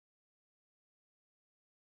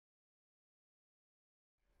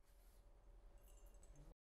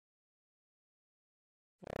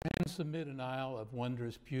Hence amid an isle of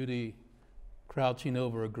wondrous beauty, crouching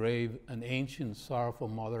over a grave, an ancient sorrowful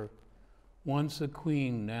mother, once a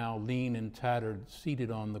queen, now lean and tattered,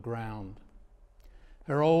 seated on the ground.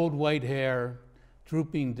 Her old white hair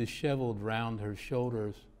drooping disheveled round her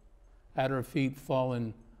shoulders, at her feet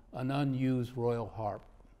fallen an unused royal harp.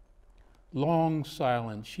 Long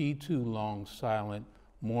silent, she too long silent,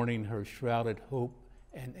 mourning her shrouded hope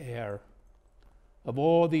and air. Of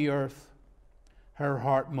all the earth, her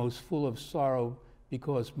heart most full of sorrow,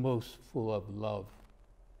 because most full of love.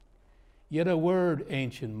 Yet a word,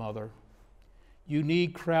 ancient mother, you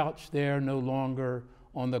need crouch there no longer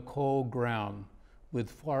on the cold ground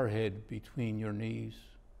with forehead between your knees.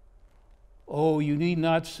 Oh, you need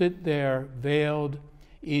not sit there veiled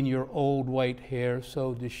in your old white hair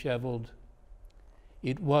so disheveled.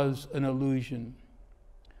 It was an illusion.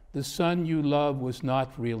 The son you love was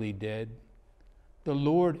not really dead. The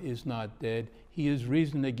Lord is not dead. He is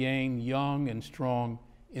risen again, young and strong,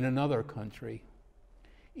 in another country.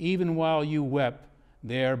 Even while you wept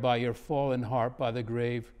there by your fallen harp by the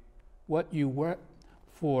grave, what you wept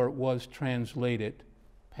for was translated,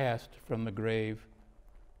 passed from the grave.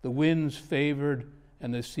 The winds favored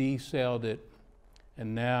and the sea sailed it,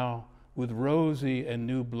 and now, with rosy and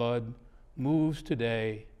new blood, moves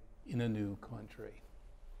today in a new country.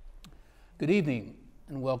 Good evening,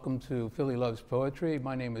 and welcome to Philly Loves Poetry.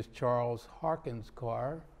 My name is Charles Harkins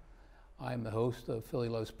Carr. I'm the host of Philly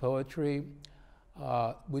Loves Poetry,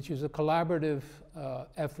 which is a collaborative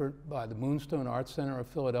effort by the Moonstone Art Center of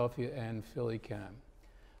Philadelphia and PhillyCam.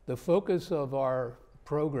 The focus of our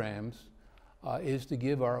programs is to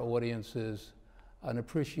give our audiences an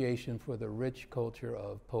appreciation for the rich culture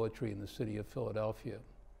of poetry in the city of Philadelphia.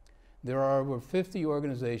 There are over 50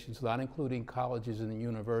 organizations, not including colleges and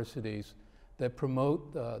universities, that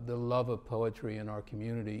promote the love of poetry in our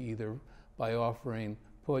community, either by offering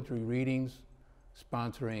poetry readings,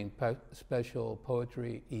 sponsoring special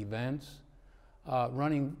poetry events,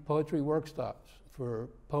 running poetry workshops for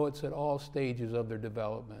poets at all stages of their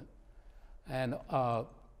development, and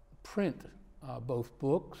print both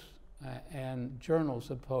books and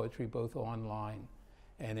journals of poetry, both online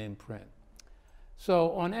and in print.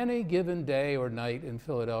 So on any given day or night in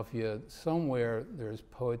Philadelphia, somewhere there's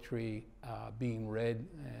poetry being read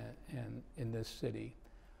in this city,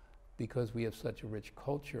 because we have such a rich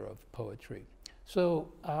culture of poetry. So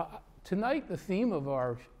tonight the theme of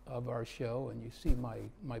our show, and you see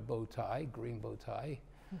my bow tie, green bow tie,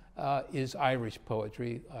 is Irish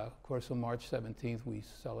poetry. Of course, on March 17th we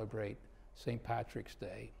celebrate St. Patrick's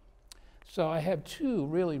Day. So I have two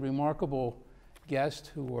really remarkable guests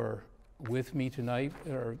who are with me tonight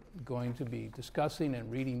that are going to be discussing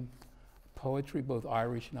and reading poetry, both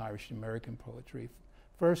Irish and Irish American poetry.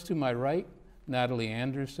 First, to my right, Nathalie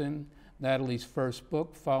Anderson. Nathalie's first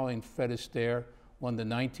book, following Fred Astaire, won the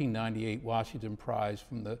 1998 Washington Prize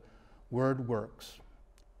from the Word Works.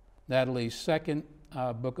 Nathalie's second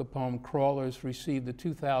book of poem, Crawlers, received the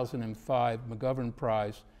 2005 McGovern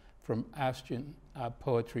Prize from Ashland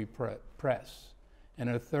Poetry Press. And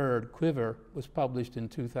her third, Quiver, was published in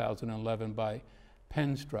 2011 by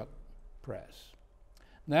Penstroke Press.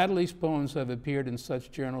 Nathalie's poems have appeared in such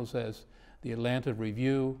journals as the Atlanta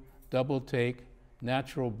Review, DoubleTake,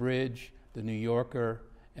 Natural Bridge, The New Yorker,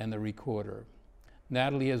 and The Recorder.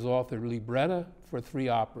 Nathalie has authored libretti for 3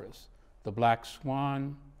 operas, The Black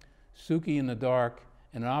Swan, Sukey in the Dark,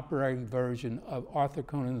 and an operatic version of Arthur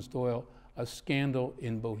Conan's Doyle, A Scandal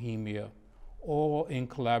in Bohemia, all in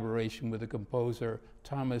collaboration with the composer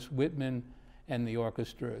Thomas Whitman and the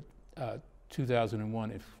Orchestra,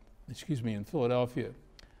 2001, in Philadelphia.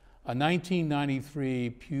 A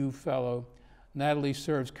 1993 Pew Fellow, Nathalie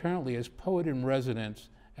serves currently as poet in residence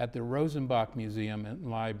at the Rosenbach Museum and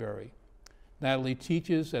Library. Nathalie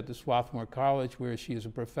teaches at the Swarthmore College, where she is a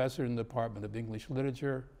professor in the Department of English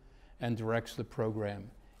Literature and directs the program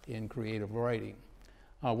in creative writing.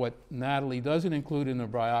 What Nathalie doesn't include in her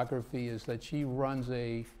biography is that she runs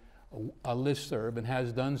a listserv, and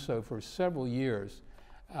has done so for several years,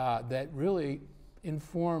 that really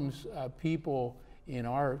informs people in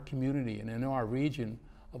our community and in our region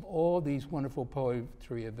of all these wonderful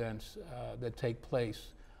poetry events that take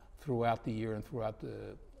place throughout the year and throughout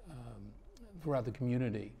the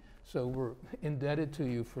community. So we're indebted to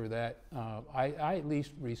you for that. I at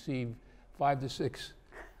least receive 5 to 6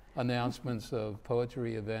 announcements of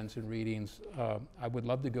poetry events and readings. I would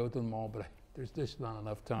love to go to them all, but there's just not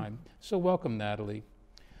enough time. So welcome, Nathalie.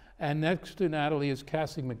 And next to Nathalie is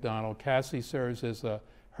Cassie Macdonald. Cassie serves as the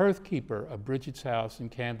hearthkeeper of Bridget's house in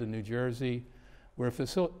Camden, New Jersey,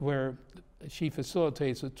 where she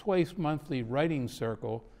facilitates a twice monthly writing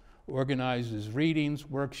circle organizes readings,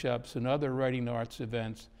 workshops, and other writing arts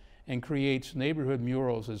events, and creates neighborhood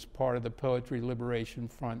murals as part of the Poetry Liberation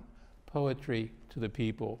Front, Poetry to the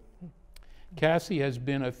People. Cassie has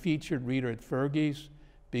been a featured reader at Fergie's,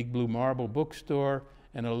 Big Blue Marble Bookstore,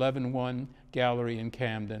 and 11-1 Gallery in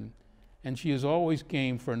Camden. And she is always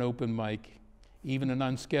game for an open mic, even an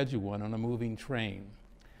unscheduled one on a moving train.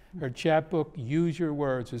 Her chapbook, Use Your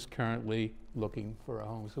Words, is currently looking for a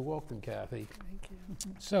home. So welcome, Kathy. Thank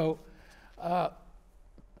you. So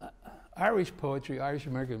Irish poetry, Irish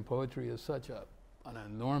American poetry is such an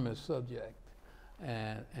enormous subject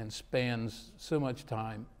and spans so much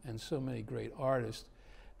time and so many great artists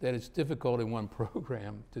that it's difficult in one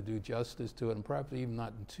program to do justice to it, and perhaps even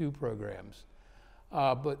not in two programs.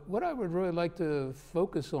 But what I would really like to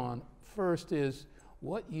focus on first is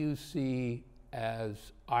what you see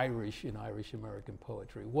as Irish in Irish American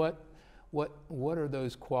poetry. What are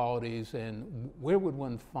those qualities, and where would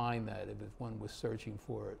one find that if one was searching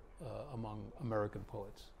for it among American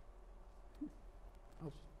poets?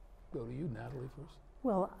 I'll go to you, Natalie, first.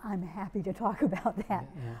 Well, I'm happy to talk about that.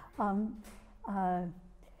 Yeah.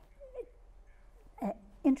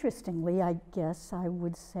 Interestingly, I guess I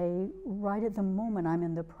would say right at the moment I'm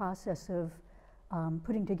in the process of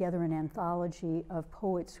putting together an anthology of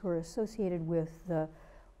poets who are associated with the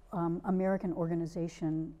American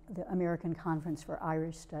organization, the American Conference for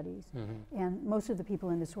Irish Studies. Mm-hmm. And most of the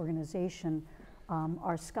people in this organization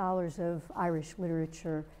are scholars of Irish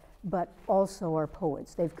literature, but also are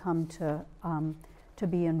poets. They've come to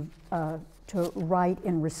write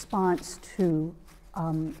in response to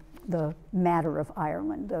the matter of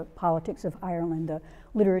Ireland, the politics of Ireland, the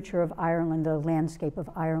literature of Ireland, the landscape of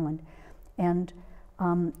Ireland. And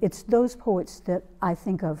it's those poets that I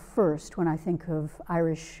think of first when I think of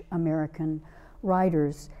Irish American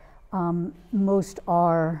writers. Most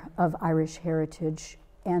are of Irish heritage,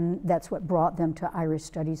 and that's what brought them to Irish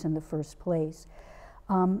studies in the first place.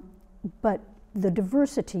 But the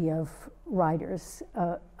diversity of writers,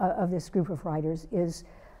 of this group of writers, is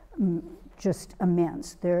just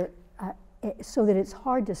immense. So that it's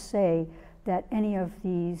hard to say that any of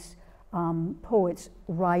these poets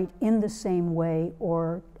write in the same way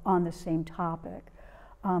or on the same topic.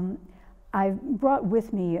 I've brought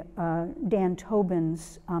with me Dan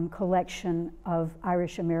Tobin's collection of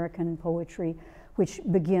Irish American poetry, which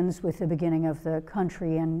begins with the beginning of the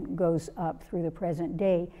country and goes up through the present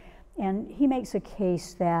day. And he makes a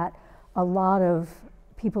case that a lot of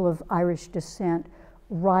people of Irish descent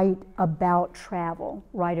write about travel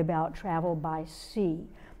by sea,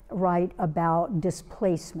 write about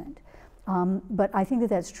displacement. But I think that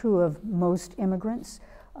that's true of most immigrants,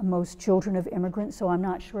 most children of immigrants, so I'm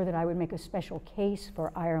not sure that I would make a special case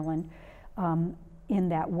for Ireland in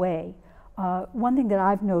that way. One thing that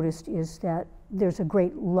I've noticed is that there's a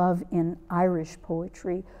great love in Irish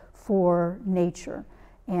poetry for nature.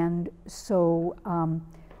 And so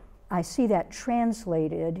I see that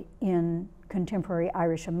translated in contemporary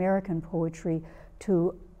Irish American poetry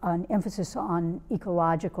to an emphasis on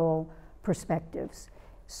ecological perspectives.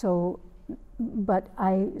 So, but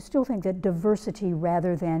I still think that diversity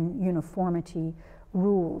rather than uniformity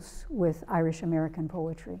rules with Irish American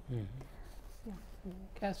poetry. Mm-hmm. Yeah.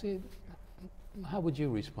 Cassie, how would you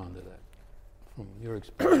respond to that from your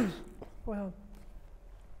experience? Well,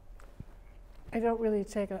 I don't really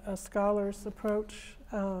take a scholar's approach,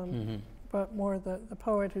 but more the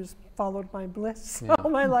poet who's followed my bliss all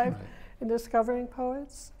my life in discovering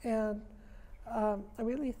poets. And I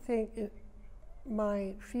really think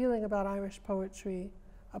my feeling about Irish poetry,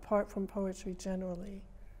 apart from poetry generally,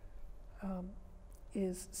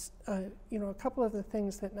 is a couple of the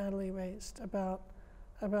things that Natalie raised about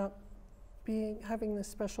having this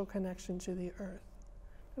special connection to the earth.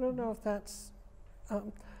 I don't know if that's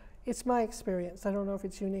it's my experience. I don't know if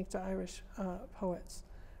it's unique to Irish poets.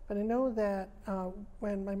 But I know that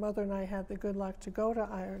when my mother and I had the good luck to go to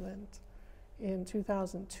Ireland in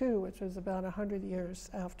 2002, which was about 100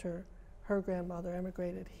 years after her grandmother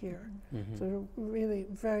emigrated here. Mm-hmm. So a really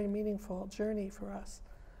very meaningful journey for us.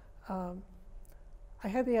 I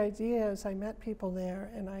had the idea as I met people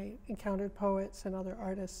there and I encountered poets and other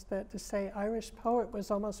artists that to say Irish poet was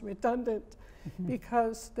almost redundant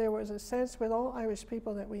because there was a sense with all Irish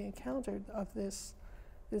people that we encountered of this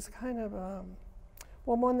kind of,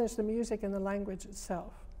 well, one, there's the music and the language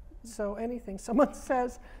itself. So anything someone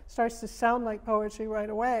says starts to sound like poetry right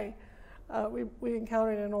away. We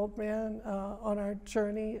encountered an old man on our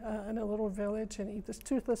journey in a little village, and this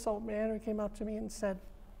toothless old man who came up to me and said,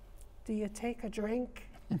 "Do you take a drink?"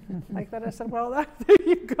 Like that. I said, "Well, there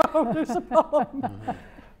you go, there's a poem."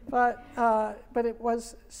 But it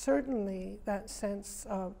was certainly that sense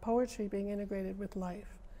of poetry being integrated with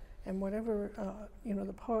life. And whatever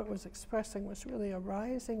the poet was expressing was really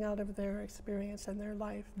arising out of their experience and their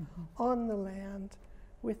life on the land,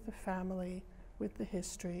 with the family, with the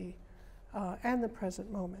history, and the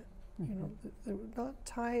present moment. They're not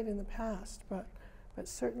tied in the past, but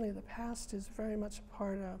certainly the past is very much a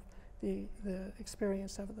part of the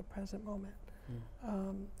experience of the present moment.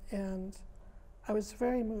 And I was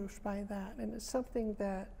very moved by that, and it's something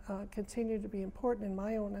that continued to be important in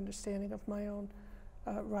my own understanding of my own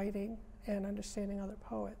writing and understanding other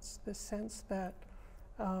poets. This sense that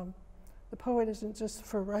the poet isn't just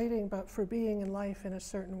for writing, but for being in life in a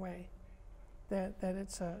certain way. That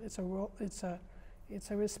it's a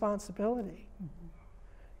responsibility.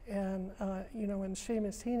 And and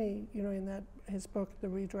Seamus Heaney, in his book, The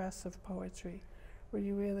Redress of Poetry, where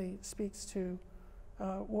he really speaks to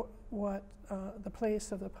what the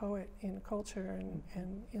place of the poet in culture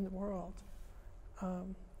and in the world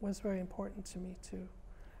was very important to me too.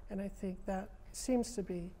 And I think that seems to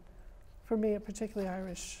be, for me, a particularly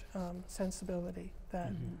Irish sensibility,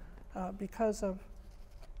 that because of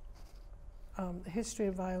the history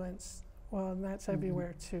of violence, well, and that's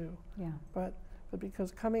everywhere too, but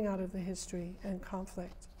because coming out of the history and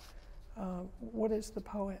conflict, what is the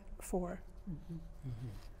poet for?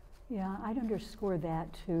 Yeah, I'd underscore that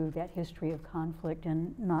too, that history of conflict,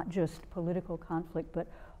 and not just political conflict, but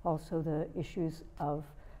also the issues of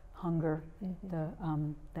hunger, the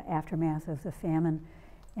aftermath of the famine.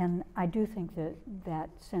 And I do think that that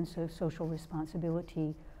sense of social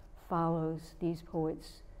responsibility follows these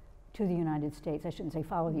poets to the United States. I shouldn't say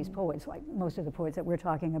follow these poets, like most of the poets that we're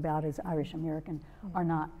talking about as Irish American are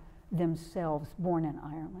not themselves born in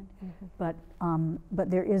Ireland. But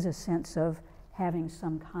there is a sense of having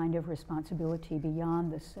some kind of responsibility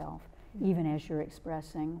beyond the self, even as you're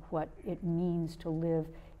expressing what it means to live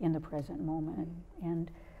in the present moment. And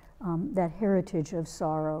that heritage of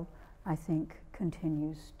sorrow, I think,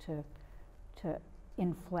 continues to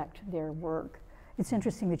inflect their work. It's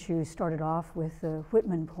interesting that you started off with the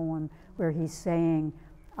Whitman poem where he's saying,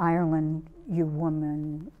 Ireland, you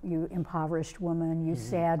woman, you impoverished woman, you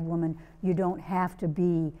sad woman, you don't have to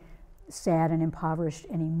be sad and impoverished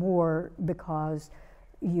anymore because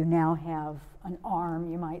you now have an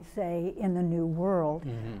arm, you might say, in the new world.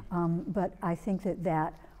 But I think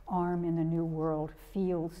that arm in the new world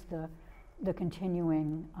feels the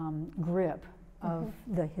continuing grip of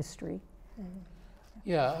the history.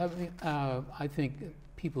 Yeah, I mean, I think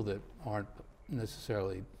people that aren't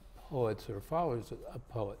necessarily poets or followers of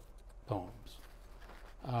poems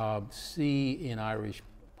see in Irish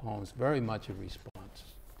poems very much a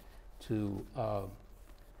response to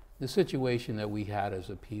the situation that we had as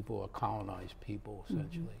a people, a colonized people,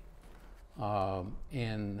 essentially,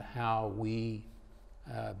 and how we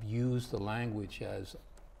used the language as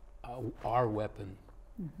our weapon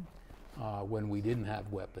when we didn't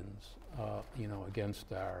have weapons,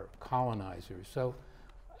 against our colonizers. So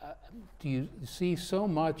do you see so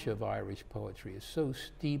much of Irish poetry is so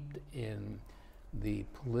steeped in the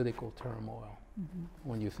political turmoil?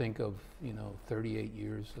 When you think of, 38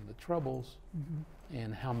 years of the Troubles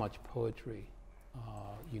and how much poetry,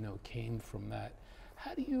 came from that.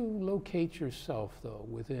 How do you locate yourself, though,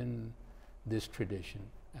 within this tradition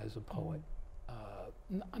as a poet?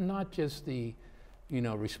 Not just the,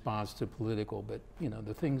 response to political, but,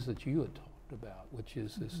 the things that you had talked about, which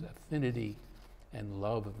is this affinity and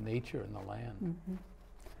love of nature and the land.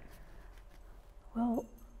 Well,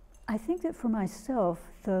 I think that for myself,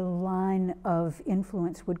 the line of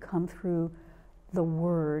influence would come through the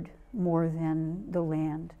word more than the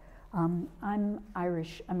land. I'm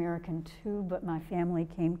Irish American too, but my family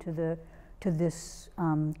came to this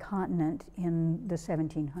continent in the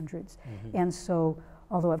 1700s. And so,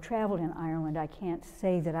 although I've traveled in Ireland, I can't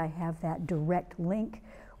say that I have that direct link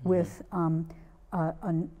with a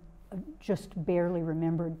just barely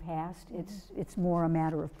remembered past. It's more a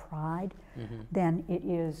matter of pride than it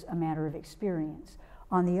is a matter of experience.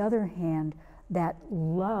 On the other hand, that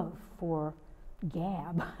love for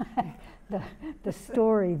gab, the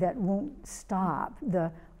story that won't stop, the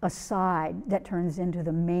aside that turns into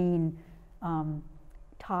the main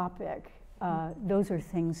topic, those are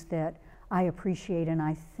things that I appreciate, and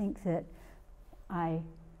I think that I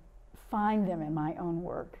find them in my own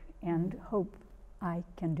work and hope I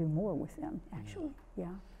can do more with them, actually.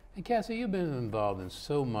 And Cassie, you've been involved in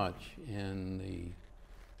so much in the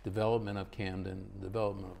development of Camden,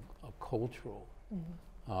 development of cultural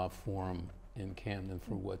forum in Camden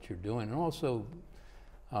for what you're doing, and also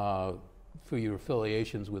for your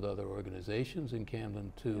affiliations with other organizations in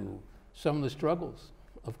Camden to some of the struggles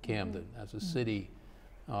of Camden as a city,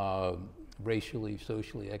 racially,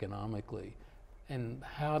 socially, economically, and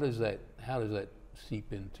how does that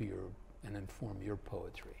seep into your and inform your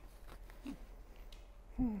poetry?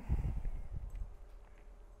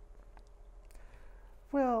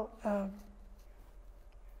 Well,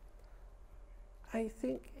 I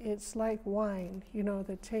think it's like wine, you know,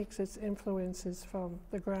 that takes its influences from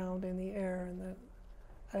the ground and the air, and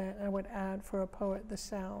I would add for a poet the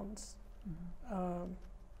sounds of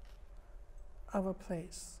a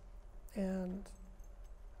place. And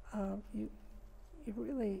you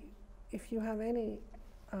really, if you have any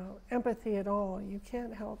empathy at all, you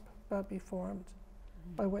can't help but be formed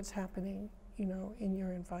by what's happening, you know, in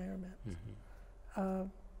your environment.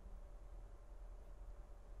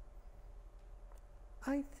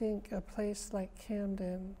 I think a place like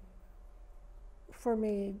Camden, for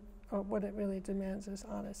me, what it really demands is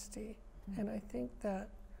honesty. And I think that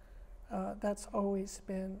that's always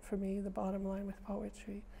been, for me, the bottom line with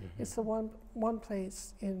poetry. It's the one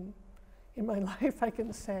place in my life, I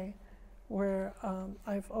can say, where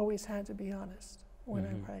I've always had to be honest when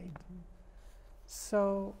I write.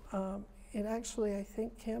 So it actually, I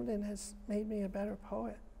think Camden has made me a better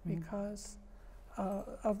poet because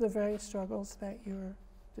of the very struggles that you're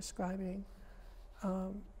describing.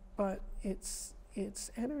 But it's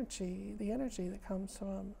energy, the energy that comes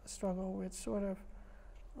from a struggle, which sort of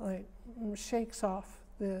like shakes off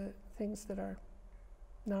the things that are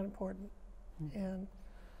not important and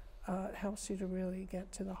helps you to really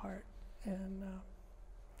get to the heart. And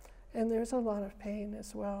there's a lot of pain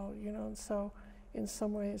as well, you know, and so in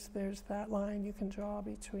some ways there's that line you can draw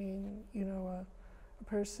between, you know, a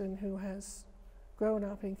person who has grown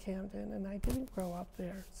up in Camden, and I didn't grow up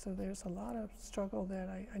there, so there's a lot of struggle that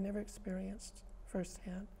I never experienced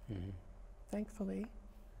firsthand, thankfully.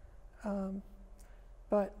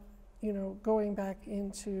 But, you know, going back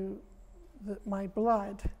into my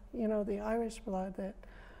blood, you know, the Irish blood, that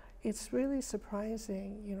it's really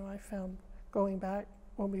surprising, you know, I found going back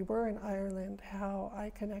when we were in Ireland, how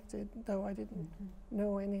I connected, though I didn't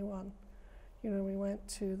know anyone. You know, we went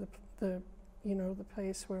to the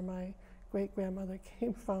place where my great-grandmother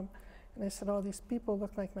came from, and I said, oh, these people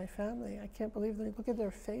look like my family. I can't believe they look at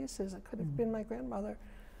their faces. It could have been my grandmother.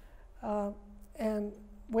 And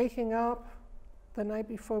waking up the night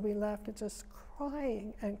before we left and just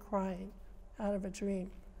crying and crying out of a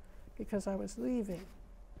dream because I was leaving.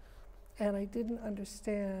 And I didn't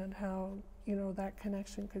understand how, you know, that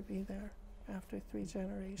connection could be there after 3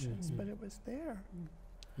 generations, but it was there.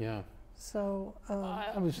 Yeah. So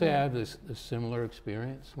I would say I have a similar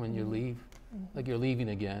experience when you leave, like you're leaving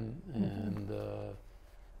again, and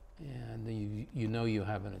you know you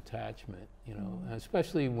have an attachment, you know,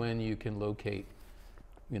 especially when you can locate,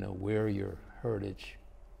 you know, where your heritage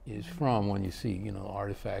is from. When you see, you know,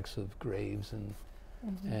 artifacts of graves and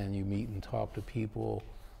you meet and talk to people,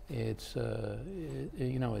 it's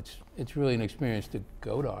you know, it's really an experience to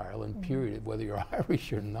go to Ireland. Period. Whether you're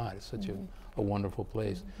Irish or not, it's such a wonderful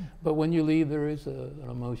place. But when you leave, there is an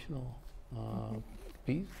emotional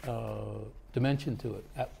dimension to it.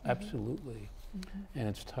 Absolutely, and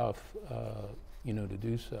it's tough, you know, to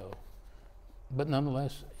do so. But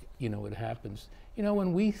nonetheless, you know, it happens. You know,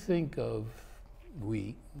 when we think of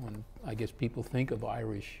when I guess people think of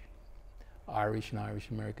Irish and Irish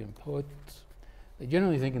American poets, they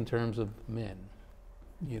generally think in terms of men.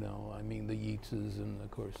 You know, I mean the Yeatses, and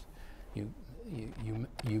of course, you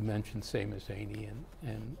mentioned Seamus Heaney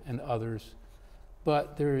and others,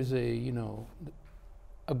 but there is a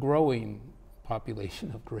growing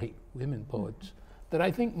population of great women poets that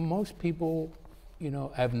I think most people, you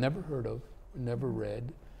know, have never heard of, never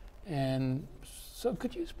read, and so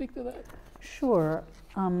could you speak to that? Sure.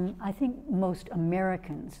 I think most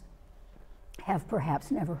Americans have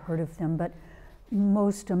perhaps never heard of them, but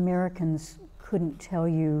most Americans couldn't tell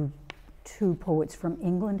you 2 poets from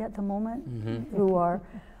England at the moment who are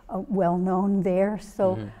well known there.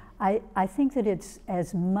 So I think that it's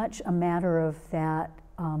as much a matter of that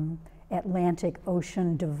Atlantic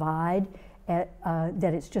Ocean divide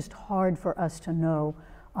that it's just hard for us to know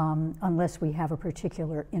unless we have a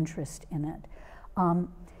particular interest in it.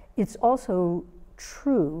 It's also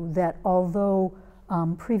true that although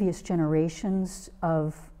previous generations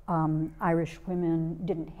of Irish women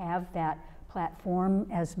didn't have that platform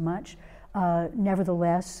as much,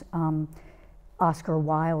 nevertheless, Oscar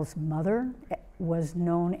Wilde's mother was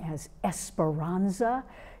known as Esperanza.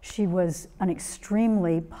 She was an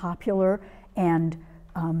extremely popular and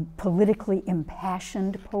politically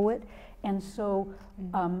impassioned poet, And so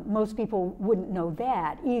most people wouldn't know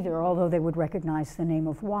that either, although they would recognize the name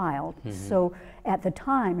of Wilde. So at the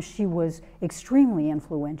time, she was extremely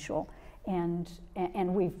influential. And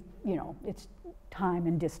we've, you know, it's time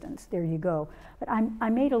and distance, there you go. But I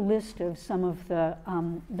made a list of some of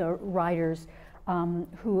the writers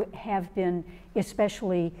who have been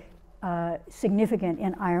especially significant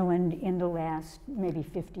in Ireland in the last maybe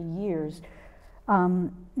 50 years.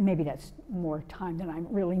 Maybe that's more time than I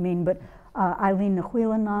really mean, but Eileen na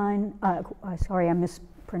Huileanine, sorry, I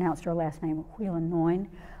mispronounced her last name, Huileanine,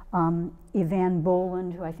 Evan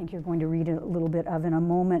Boland, who I think you're going to read a little bit of in a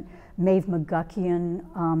moment, Maeve McGuckian,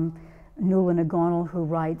 Nuala O'Connell, who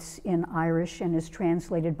writes in Irish and is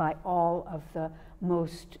translated by all of the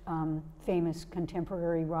most famous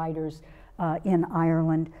contemporary writers in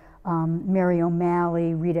Ireland. Mary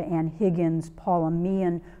O'Malley, Rita Ann Higgins, Paula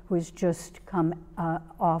Meehan, who has just come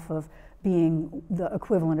off of being the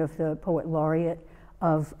equivalent of the poet laureate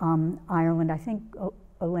of Ireland. I think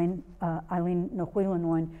Eileen na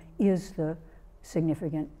Huileanine is the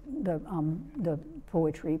significant, the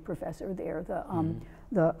poetry professor there,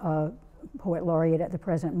 the poet laureate at the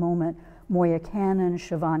present moment. Moya Cannon,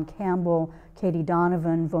 Siobhan Campbell, Katie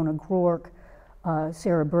Donovan, Vona Groark,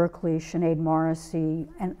 Sarah Berkeley, Sinead Morrissey,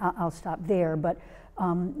 and I'll stop there. But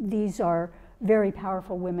these are very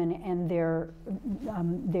powerful women, and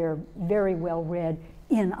they're very well read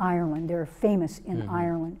in Ireland. They're famous in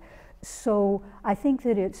Ireland. So I think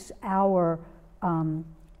that it's our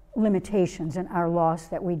limitations and our loss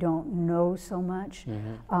that we don't know so much.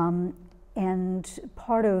 And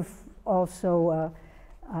part of also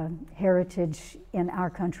heritage in our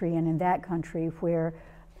country and in that country where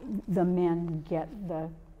the men get the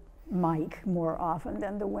mic more often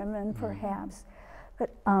than the women, perhaps. But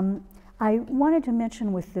I wanted to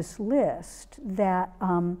mention with this list that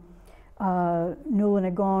Nuala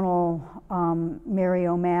O'Connell, Mary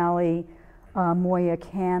O'Malley, Moya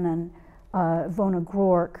Cannon, Vona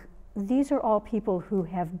Groark, these are all people who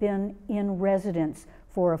have been in residence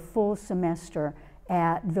for a full semester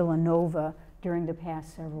at Villanova during the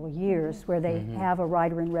past several years, where they have a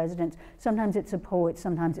writer in residence. Sometimes it's a poet,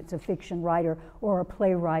 sometimes it's a fiction writer or a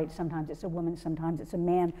playwright, sometimes it's a woman, sometimes it's a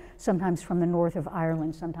man, sometimes from the north of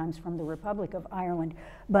Ireland, sometimes from the Republic of Ireland.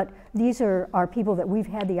 But these are people that we've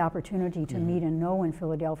had the opportunity to meet and know in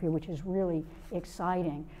Philadelphia, which is really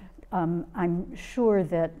exciting. I'm sure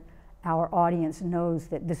that our audience knows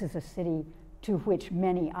that this is a city to which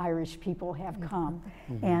many Irish people have come.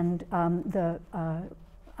 And the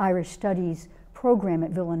Irish Studies program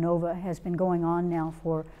at Villanova has been going on now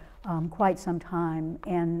for quite some time,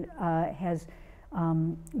 and has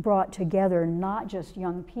brought together not just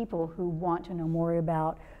young people who want to know more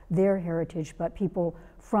about their heritage, but people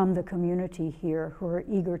from the community here who are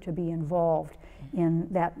eager to be involved in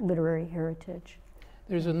that literary heritage.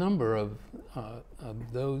 There's a number of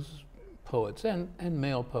those poets and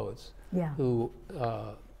male poets who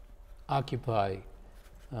occupy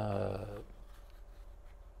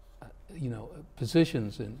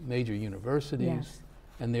positions in major universities,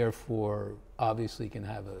 and therefore obviously can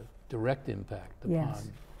have a direct impact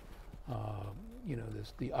upon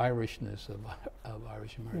the Irishness of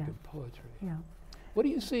Irish American poetry. What do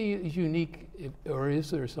you see as unique, or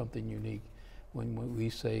is there something unique when we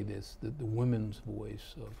say this, the women's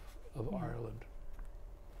voice of Ireland?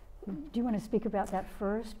 Do you want to speak about that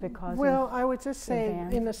first? Because well, I would just say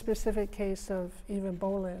in the specific case of Eva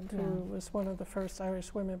Boland, who was one of the first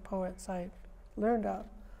Irish women poets I learned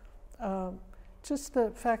of, just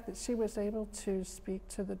the fact that she was able to speak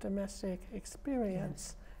to the domestic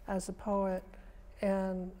experience as a poet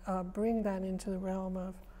and bring that into the realm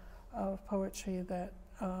of poetry, that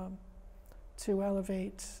to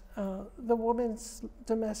elevate the woman's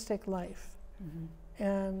domestic life.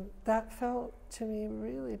 And that felt to me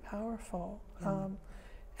really powerful.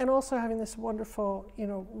 And also having this wonderful,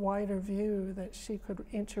 wider view that she could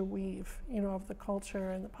interweave, of the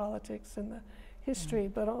culture and the politics and the history,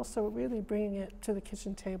 but also really bringing it to the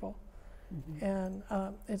kitchen table. And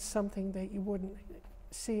it's something that you wouldn't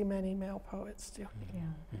see many male poets do.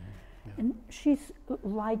 And she's,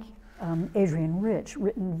 like Adrienne Rich,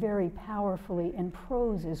 written very powerfully in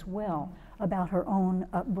prose as well about her own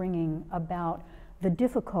upbringing, about the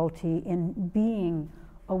difficulty in being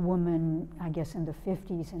a woman, I guess, in the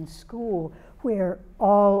 50s in school, where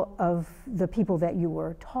all of the people that you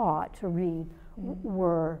were taught to read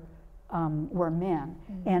were men,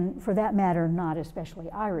 and for that matter, not especially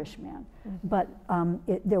Irish men. But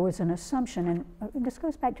there was an assumption, and this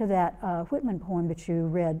goes back to that Whitman poem that you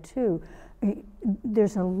read too.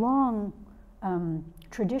 There's a long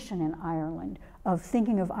tradition in Ireland of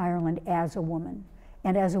thinking of Ireland as a woman,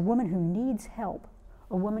 and as a woman who needs help,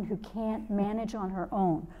 a woman who can't manage on her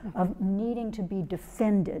own, of needing to be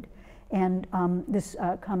defended. And this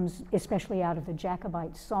comes especially out of the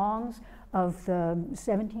Jacobite songs of the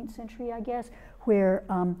 17th century, I guess, where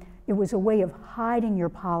it was a way of hiding your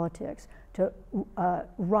politics, to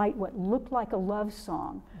write what looked like a love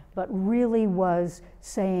song, but really was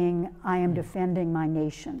saying, I am defending my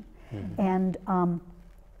nation. And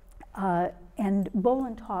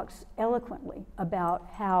Bolin talks eloquently about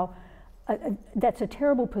how that's a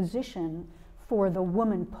terrible position for the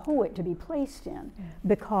woman poet to be placed in,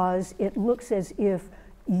 because it looks as if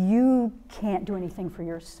you can't do anything for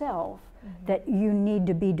yourself, that you need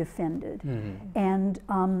to be defended. And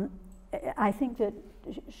I think that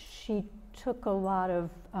she took a lot of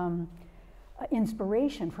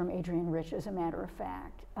inspiration from Adrienne Rich, as a matter of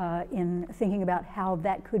fact, in thinking about how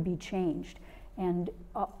that could be changed. And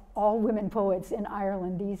all women poets in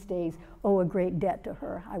Ireland these days owe a great debt to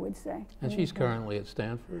her, I would say. And she's currently at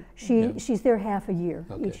Stanford? She's there half a year,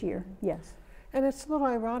 each year, yes. And it's a little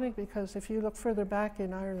ironic, because if you look further back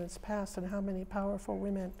in Ireland's past and how many powerful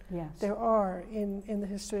women there are in the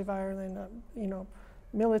history of Ireland, you know,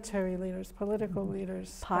 military leaders, political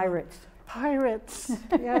leaders. Pirates. Pirates,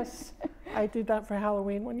 yes. I did that for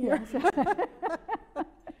Halloween one year.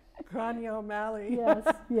 Grania O'Malley.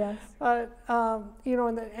 Yes, yes. But, you know,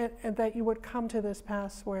 and that you would come to this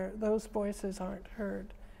past where those voices aren't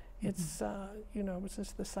heard. It's, you know, it's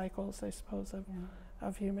just the cycles, I suppose,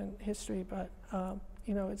 of human history. But,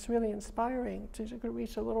 you know, it's really inspiring to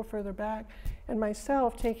reach a little further back. And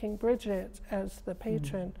myself taking Bridget as the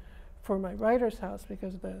patron for my writer's house,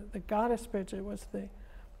 because the goddess Bridget was the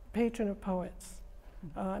patron of poets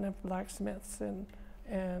and of blacksmiths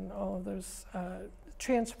and all of those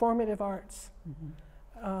transformative arts.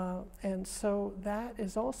 And so that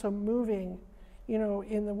is also moving, you know,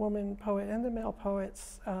 in the woman poet and the male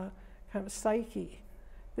poet's kind of psyche.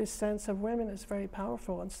 This sense of women is very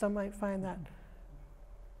powerful, and some might find that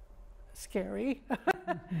scary,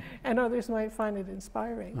 and others might find it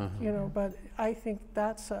inspiring, you know, but I think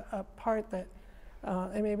that's a part that,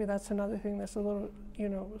 and maybe that's another thing that's a little, you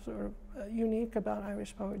know, sort of unique about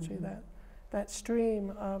Irish poetry, that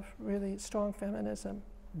stream of really strong feminism.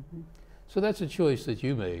 So that's a choice that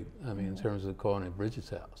you made, I mean, in terms of calling it Bridget's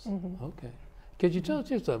House. Okay. Could you tell us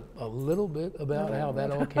just a little bit about how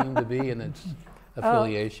that all came to be and its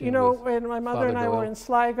affiliation? You know, with when my mother and I Doyle? were in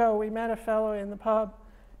Sligo, we met a fellow in the pub,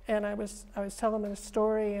 and I was telling him a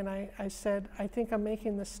story, and I said, I think I'm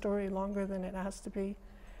making this story longer than it has to be.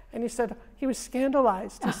 And he said, he was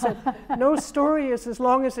scandalized. He said, no story is as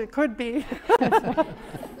long as it could be.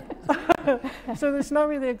 So there's not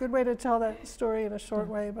really a good way to tell that story in a short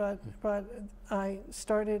way, but I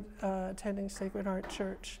started attending Sacred Heart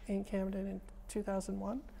Church in Camden in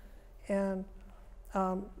 2001, and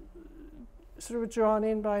sort of drawn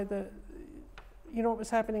in by the, you know, what was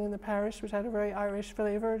happening in the parish, which had a very Irish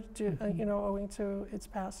flavor, you know, owing to its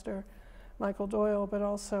pastor, Michael Doyle, but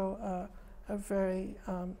also a very,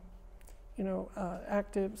 you know,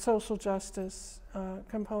 active social justice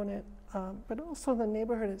component, but also the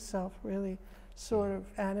neighborhood itself really sort of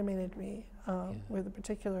animated me with a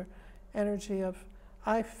particular energy of,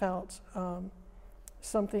 I felt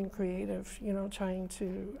something creative, you know, trying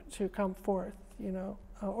to come forth, you know,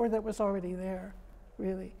 or that was already there,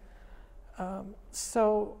 really.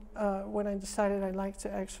 So when I decided I'd like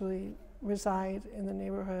to actually reside in the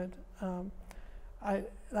neighborhood, I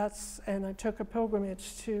took a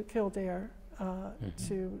pilgrimage to Kildare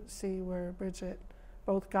to see where Bridget,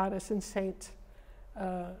 both goddess and saint,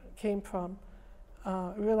 came from.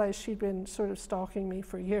 I realized she'd been sort of stalking me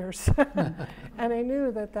for years. And I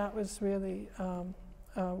knew that that was really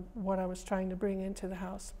what I was trying to bring into the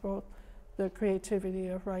house, both the creativity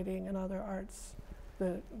of writing and other arts,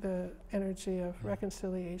 the energy of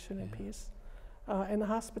reconciliation and peace, and the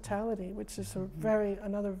hospitality, which is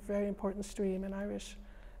another very important stream in Irish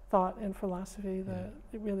thought and philosophy, the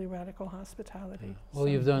really radical hospitality. Well,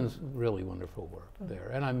 you've done really wonderful work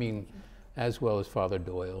there. And I mean, as well as Father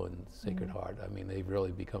Doyle and Sacred Heart, I mean, they've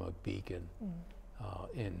really become a beacon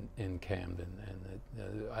in Camden.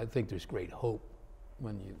 And I think there's great hope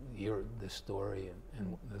when you hear this story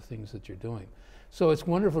and the things that you're doing. So it's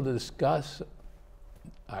wonderful to discuss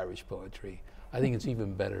Irish poetry. I think it's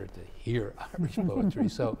even better to hear Irish poetry.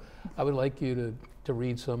 So I would like you to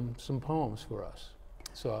read some poems for us.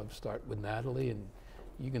 So I'll start with Nathalie, and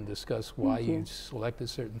you can discuss why you selected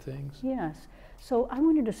certain things. Yes. So I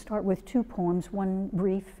wanted to start with two poems, one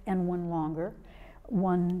brief and one longer,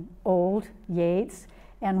 one old, Yeats,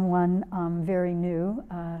 and one very new,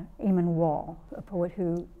 Eamon Wall, a poet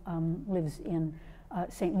who lives in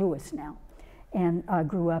St. Louis now. and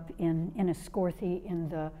grew up in Enniscorthy in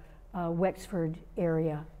the Wexford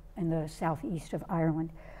area in the southeast of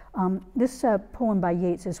Ireland. This poem by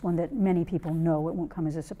Yeats is one that many people know. It won't come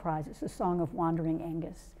as a surprise. It's the Song of Wandering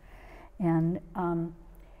Angus. And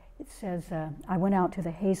it says, I went out to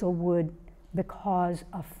the hazel wood because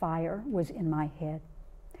a fire was in my head,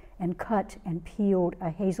 and cut and peeled a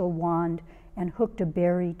hazel wand and hooked a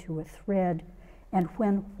berry to a thread, and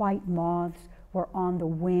when white moths were on the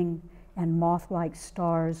wing and moth-like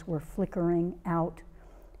stars were flickering out,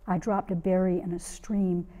 I dropped a berry in a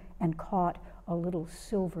stream and caught a little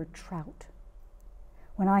silver trout.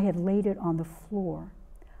 When I had laid it on the floor,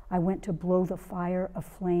 I went to blow the fire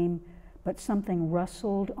aflame, but something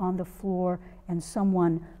rustled on the floor and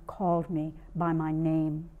someone called me by my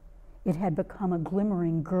name. It had become a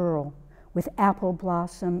glimmering girl with apple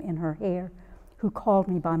blossom in her hair who called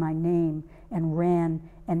me by my name and ran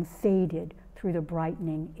and faded through the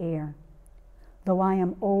brightening air. Though I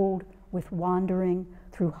am old with wandering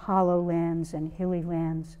through hollow lands and hilly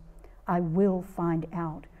lands, I will find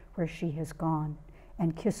out where she has gone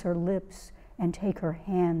and kiss her lips and take her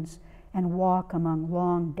hands and walk among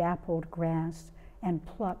long dappled grass and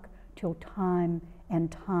pluck till time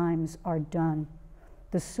and times are done,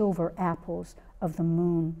 the silver apples of the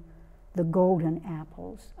moon, the golden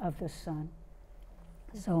apples of the sun.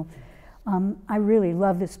 So I really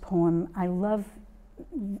love this poem. I love,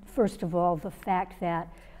 first of all, the fact that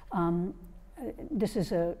this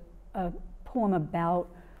is a poem about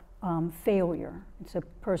failure. It's a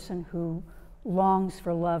person who longs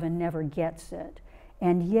for love and never gets it.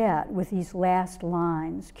 And yet, with these last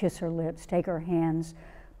lines, kiss her lips, take her hands,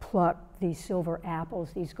 pluck these silver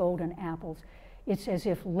apples, these golden apples, it's as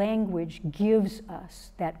if language gives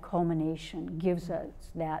us that culmination, gives us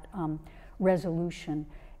that resolution,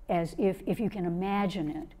 as if you can imagine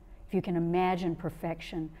it, if you can imagine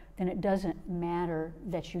perfection, then it doesn't matter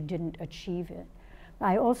that you didn't achieve it.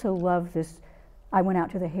 I also love this, I went out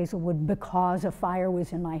to the hazelwood because a fire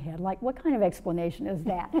was in my head. Like, what kind of explanation is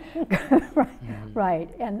that? Right, mm-hmm. Right.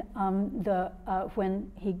 And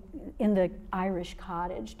when he, in the Irish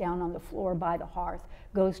cottage, down on the floor by the hearth,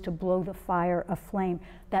 goes to blow the fire aflame,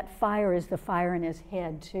 that fire is the fire in his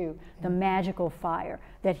head, too, the magical fire,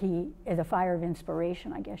 the fire of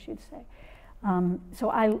inspiration, I guess you'd say. So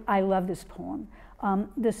I love this poem.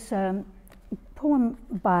 This poem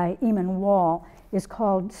by Eamon Wall is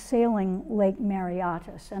called Sailing Lake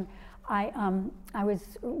Mareotis. And I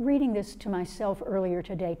was reading this to myself earlier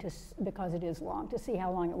today because it is long, to see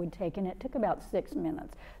how long it would take, and it took about 6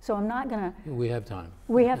 minutes. So I'm not gonna... We have time.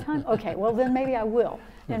 We have time? Okay, well then maybe I will.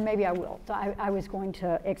 Then maybe I will. So I was going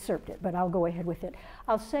to excerpt it, but I'll go ahead with it.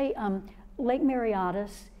 I'll say Lake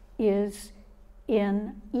Mareotis is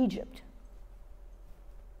in Egypt.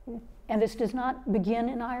 And this does not begin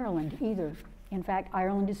in Ireland either. In fact,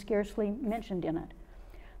 Ireland is scarcely mentioned in it.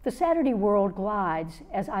 The Saturday world glides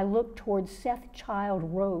as I look towards Seth Child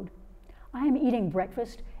Road. I am eating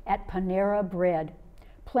breakfast at Panera Bread.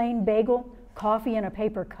 Plain bagel, coffee in a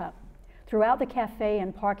paper cup. Throughout the cafe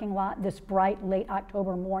and parking lot this bright late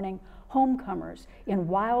October morning, homecomers in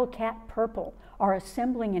wildcat purple are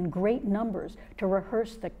assembling in great numbers to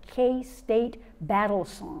rehearse the K-State battle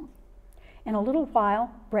song. In a little while,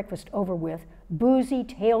 breakfast over with, boozy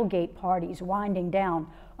tailgate parties winding down,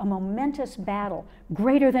 a momentous battle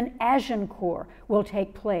greater than Agincourt will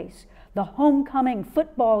take place. The homecoming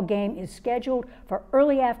football game is scheduled for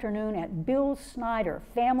early afternoon at Bill Snyder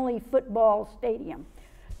Family Football Stadium.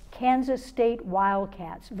 Kansas State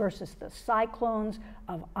Wildcats versus the Cyclones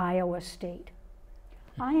of Iowa State.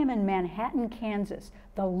 I am in Manhattan, Kansas,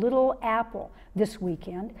 the Little Apple, this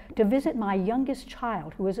weekend to visit my youngest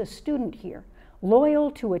child who is a student here.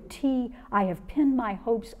 Loyal to a T, I have pinned my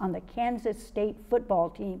hopes on the Kansas State football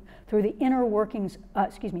team through the inner workings,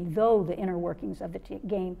 though the inner workings of the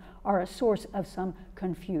game are a source of some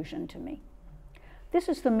confusion to me. This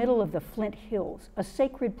is the middle of the Flint Hills, a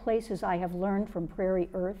sacred place as I have learned from Prairie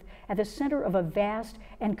Earth, at the center of a vast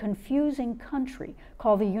and confusing country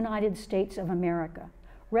called the United States of America.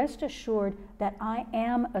 Rest assured that I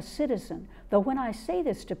am a citizen, though when I say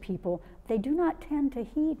this to people, they do not tend to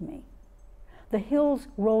heed me. The hills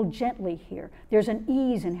roll gently here. There's an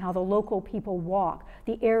ease in how the local people walk.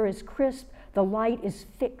 The air is crisp, the light is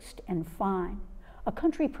fixed and fine. A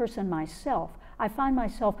country person myself, I find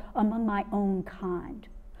myself among my own kind.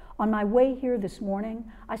 On my way here this morning,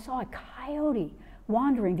 I saw a coyote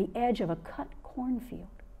wandering the edge of a cut cornfield.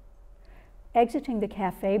 Exiting the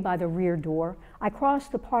cafe by the rear door, I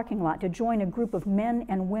crossed the parking lot to join a group of men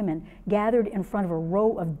and women gathered in front of a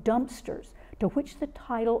row of dumpsters to which the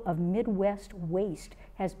title of Midwest Waste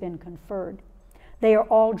has been conferred. They are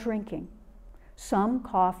all drinking. Some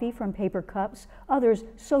coffee from paper cups, others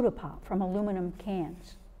soda pop from aluminum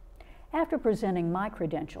cans. After presenting my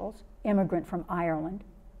credentials, immigrant from Ireland,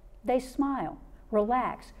 they smile,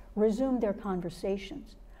 relax, resume their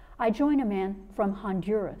conversations. I join a man from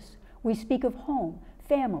Honduras. We speak of home,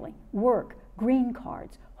 family, work, green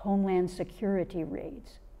cards, homeland security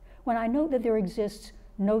raids. When I note that there exists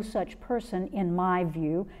no such person, in my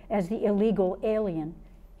view, as the illegal alien,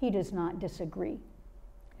 he does not disagree.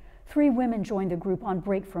 3 women joined the group on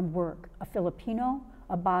break from work, a Filipino,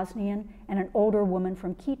 a Bosnian, and an older woman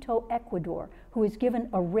from Quito, Ecuador, who is given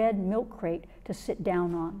a red milk crate to sit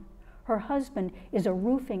down on. Her husband is a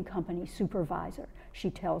roofing company supervisor, she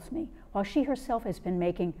tells me, while she herself has been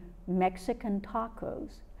making Mexican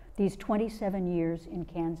tacos these 27 years in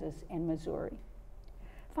Kansas and Missouri.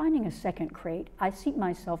 Finding a second crate, I seat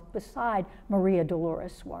myself beside Maria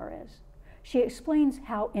Dolores Suarez. She explains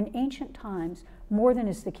how in ancient times, more than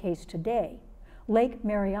is the case today, Lake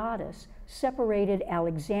Mareotis separated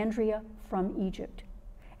Alexandria from Egypt,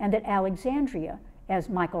 and that Alexandria, as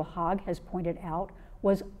Michael Hogg has pointed out,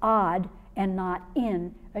 was odd and not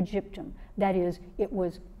in Egyptum. That is, it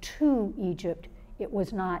was to Egypt, it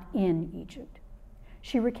was not in Egypt.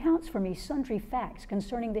 She recounts for me sundry facts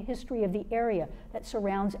concerning the history of the area that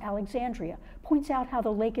surrounds Alexandria, points out how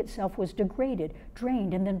the lake itself was degraded,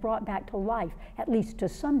 drained, and then brought back to life, at least to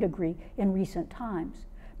some degree, in recent times.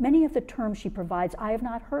 Many of the terms she provides I have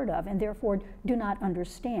not heard of and therefore do not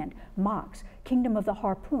understand. Mox, Kingdom of the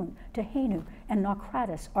Harpoon, Tehenu, and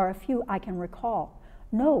Naucratis are a few I can recall.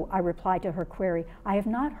 No, I reply to her query, I have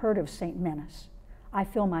not heard of St. Menis. I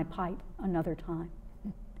fill my pipe another time.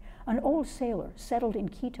 An old sailor settled in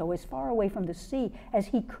Quito as far away from the sea as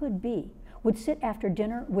he could be would sit after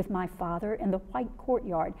dinner with my father in the white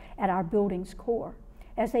courtyard at our building's core.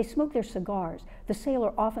 As they smoked their cigars, the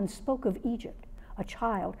sailor often spoke of Egypt. A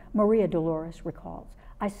child, Maria Dolores recalls,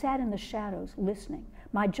 I sat in the shadows listening,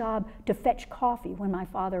 my job to fetch coffee when my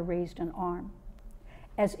father raised an arm.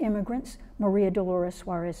 As immigrants, Maria Dolores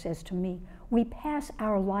Suarez says to me, we pass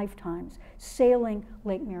our lifetimes sailing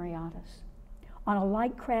Lake Mareotis. On a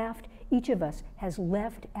light craft, each of us has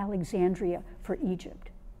left Alexandria for Egypt.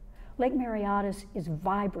 Lake Mareotis is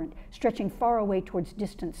vibrant, stretching far away towards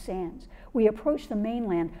distant sands. We approach the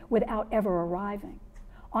mainland without ever arriving.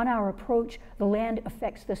 On our approach, the land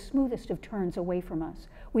affects the smoothest of turns away from us.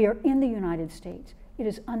 We are in the United States. It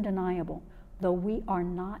is undeniable, though we are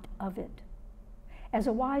not of it. As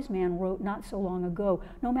a wise man wrote not so long ago,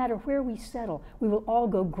 no matter where we settle, we will all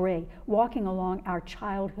go gray, walking along our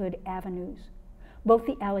childhood avenues. Both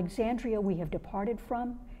the Alexandria we have departed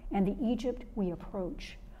from and the Egypt we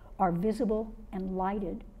approach are visible and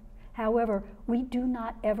lighted. However, we do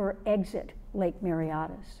not ever exit Lake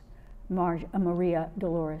Mareotis, Maria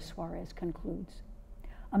Dolores Suarez concludes.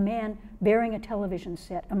 A man bearing a television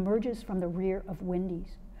set emerges from the rear of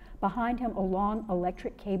Wendy's. Behind him, a long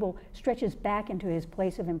electric cable stretches back into his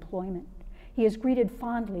place of employment. He is greeted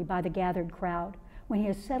fondly by the gathered crowd. When he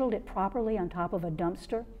has settled it properly on top of a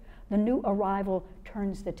dumpster, the new arrival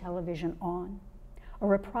turns the television on. A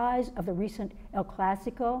reprise of the recent El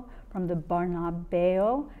Clásico from the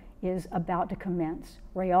Bernabéu is about to commence.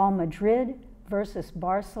 Real Madrid versus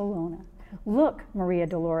Barcelona. Look, Maria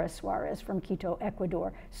Dolores Suarez from Quito,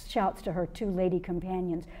 Ecuador, shouts to her 2 lady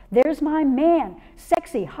companions. There's my man,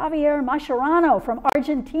 sexy Javier Mascherano from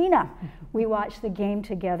Argentina. We watch the game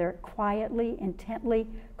together, quietly, intently,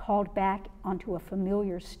 called back onto a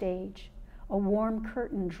familiar stage. A warm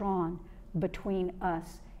curtain drawn between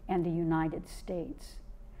us and the United States.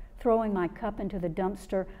 Throwing my cup into the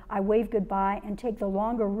dumpster, I wave goodbye and take the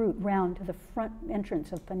longer route round to the front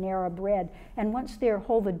entrance of Panera Bread, and once there,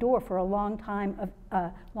 hold the door for a long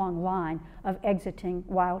line of exiting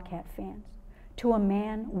Wildcat fans. To a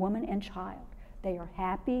man, woman, and child, they are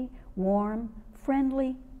happy, warm,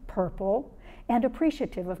 friendly, purple, and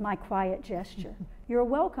appreciative of my quiet gesture. You're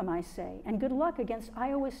welcome, I say, and good luck against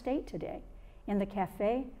Iowa State today. In the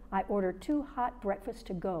cafe, I order 2 hot breakfasts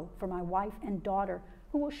to go for my wife and daughter,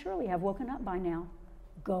 who will surely have woken up by now.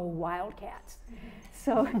 Go Wildcats.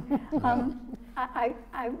 So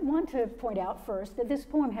I want to point out first that this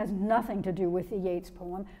poem has nothing to do with the Yeats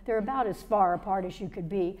poem. They're about as far apart as you could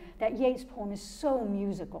be. That Yeats poem is so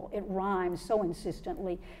musical. It rhymes so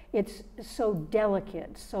insistently. It's so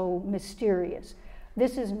delicate, so mysterious.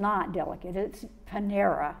 This is not delicate. It's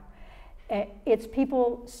Panera. It's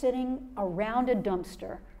people sitting around a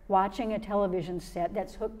dumpster watching a television set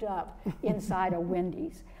that's hooked up inside a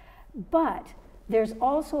Wendy's. But there's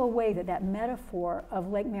also a way that metaphor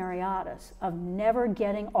of Lake Mareotis, of never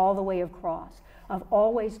getting all the way across, of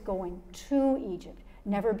always going to Egypt,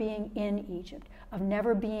 never being in Egypt, of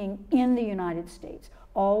never being in the United States,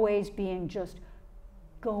 always being just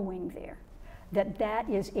going there. That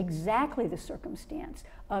is exactly the circumstance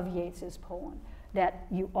of Yeats's poem, that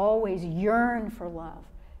you always yearn for love,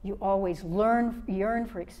 you always yearn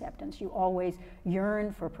for acceptance, you always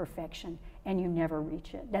yearn for perfection, and you never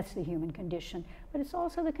reach it. That's the human condition. But it's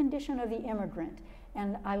also the condition of the immigrant.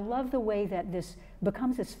 And I love the way that this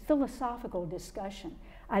becomes this philosophical discussion.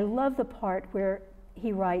 I love the part where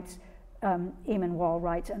he writes, Eamon Wall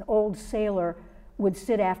writes, an old sailor would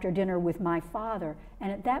sit after dinner with my father.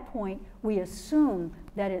 And at that point, we assume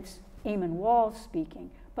that it's Eamon Wall speaking,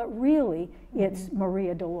 but really it's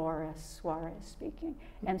Maria Dolores Suarez speaking.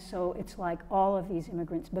 And so it's like all of these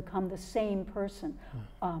immigrants become the same person,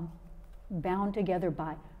 bound together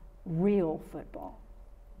by real football.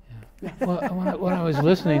 Yeah. Well, when I was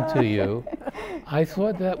listening to you, I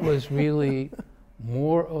thought that was really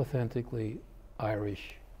more authentically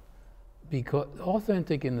Irish, because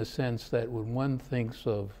authentic in the sense that when one thinks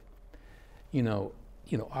of,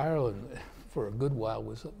 Ireland for a good while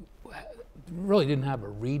really didn't have a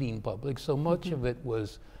reading public, so much of it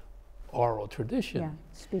was oral tradition.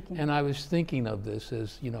 Speaking. And I was thinking of this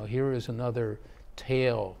as, here is another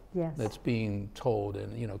tale that's being told,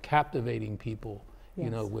 and captivating people.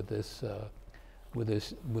 With this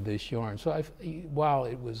yarn. So while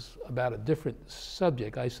it was about a different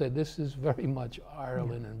subject, I said this is very much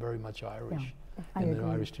Ireland and very much Irish in the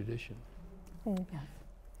Irish tradition.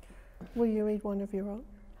 Will you read one of your own?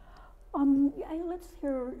 Let's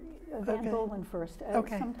hear Van Bolen first.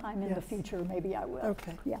 Sometime in the future, maybe I will.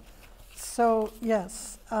 Okay. Yeah. So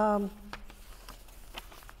yes, the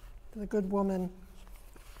good woman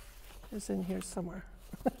is in here somewhere.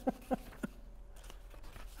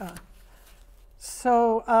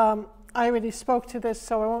 I already spoke to this,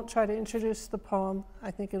 so I won't try to introduce the poem.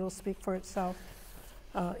 I think it'll speak for itself.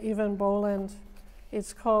 Evan Boland,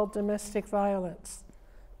 it's called Domestic Violence.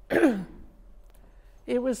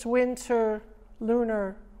 It was winter,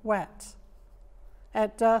 lunar, wet.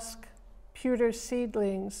 At dusk, pewter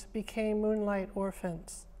seedlings became moonlight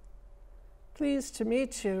orphans. Pleased to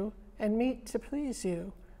meet you, and meet to please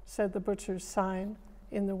you, said the butcher's sign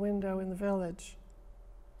in the window in the village.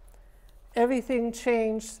 Everything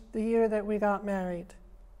changed the year that we got married,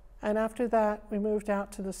 and after that we moved out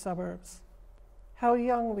to the suburbs. How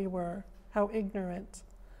young we were, how ignorant,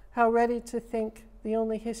 how ready to think the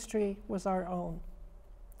only history was our own.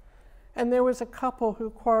 And there was a couple who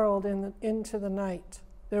quarreled into the night,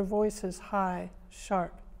 their voices high,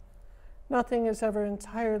 sharp. Nothing is ever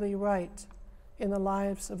entirely right in the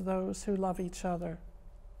lives of those who love each other.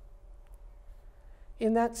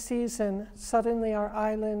 In that season, suddenly our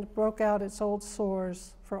island broke out its old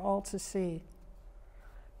sores for all to see.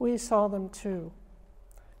 We saw them too.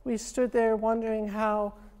 We stood there wondering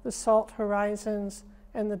how the salt horizons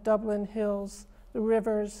and the Dublin hills, the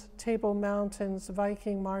rivers, Table Mountains,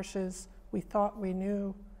 Viking marshes we thought we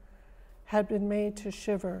knew, had been made to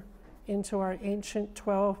shiver into our ancient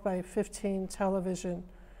 12 by 15 television,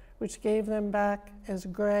 which gave them back as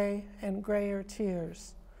gray and grayer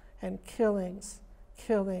tears and killings,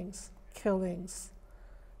 killings, killings,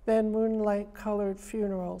 then moonlight-colored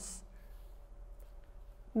funerals.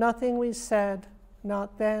 Nothing we said,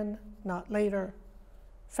 not then, not later,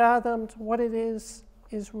 fathomed what it is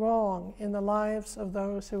wrong in the lives of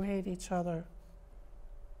those who hate each other.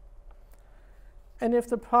 And if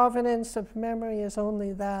the provenance of memory is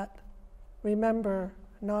only that, remember,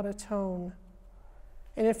 not atone.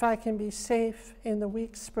 And if I can be safe in the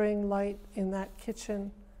weak spring light in that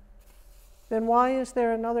kitchen, then why is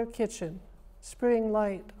there another kitchen, spring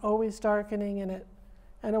light always darkening in it,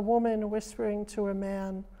 and a woman whispering to a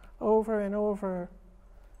man over and over,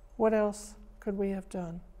 what else could we have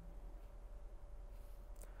done?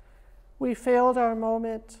 We failed our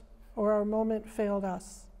moment, or our moment failed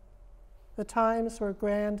us. The times were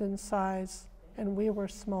grand in size, and we were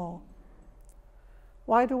small.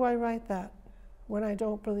 Why do I write that when I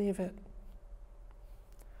don't believe it?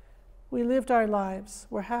 We lived our lives,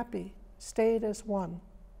 were happy, stayed as one.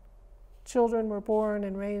 Children were born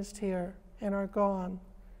and raised here and are gone,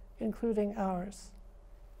 including ours.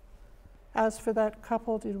 As for that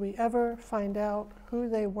couple, did we ever find out who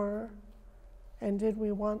they were, and did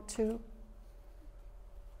we want to?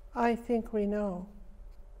 I think we know.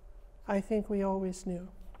 I think we always knew.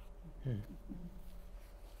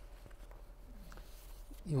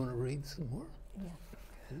 You want to read some more?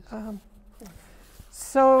 Yeah.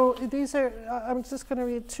 So these are, I'm just going to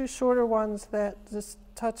read two shorter ones that just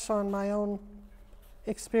touch on my own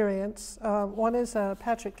experience. One is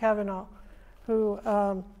Patrick Kavanagh, who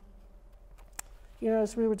you know,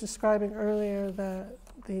 as we were describing earlier,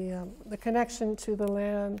 the connection to the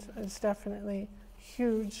land is definitely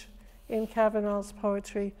huge in Kavanaugh's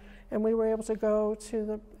poetry, and we were able to go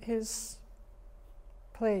to his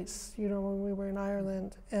place, you know, when we were in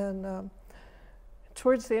Ireland, and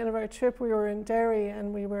towards the end of our trip, we were in Derry,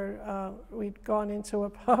 and we'd gone into a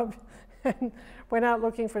pub and went out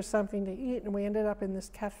looking for something to eat, and we ended up in this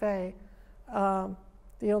cafe,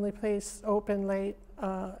 the only place open late,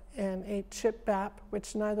 and ate chip bap,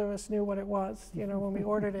 which neither of us knew what it was, you know, when we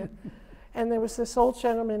ordered it. And there was this old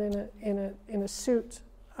gentleman in a suit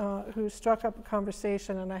who struck up a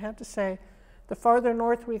conversation, and I have to say, the farther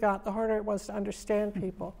north we got, the harder it was to understand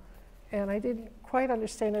people. And I didn't quite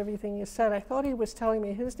understand everything he said. I thought he was telling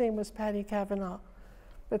me his name was Paddy Cavanaugh,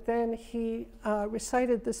 but then he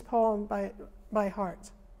recited this poem by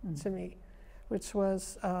heart to me, which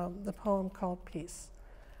was the poem called Peace.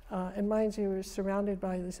 And mind you, we were surrounded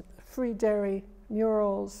by these Free Derry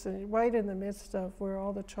murals, and right in the midst of where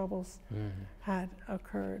all the troubles had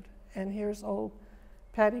occurred. And here's old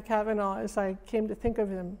Paddy Cavanaugh, as I came to think of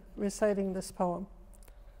him, reciting this poem.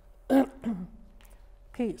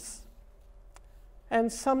 Peace.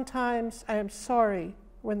 And sometimes I am sorry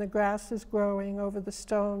when the grass is growing over the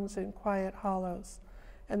stones in quiet hollows,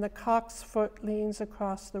 and the cock's foot leans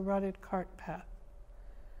across the rutted cart path,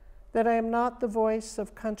 that I am not the voice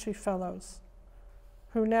of country fellows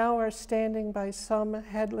who now are standing by some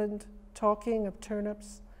headland talking of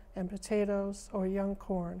turnips and potatoes or young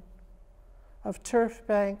corn, of turf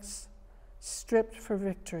banks stripped for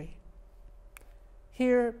victory.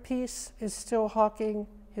 Here, peace is still hawking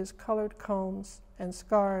his colored combs and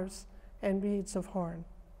scarves and beads of horn.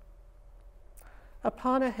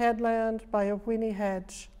 Upon a headland by a whinny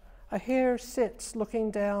hedge, a hare sits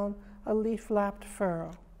looking down a leaf-lapped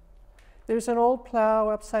furrow. There's an old plow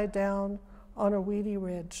upside down on a weedy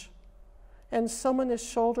ridge, and someone is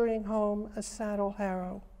shouldering home a saddle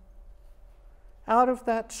harrow. Out of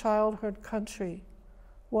that childhood country,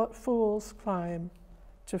 what fools climb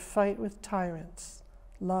to fight with tyrants,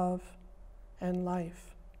 love and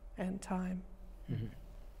life and time.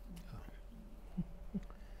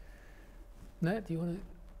 Nat, do you want to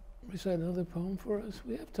recite another poem for us?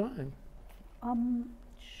 We have time.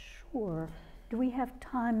 Sure. Do we have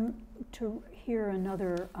time to hear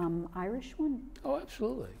another Irish one? Oh,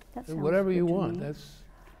 absolutely. That sounds whatever you good to want. me. That's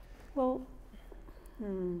Well,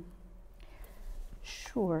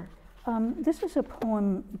 sure. This is a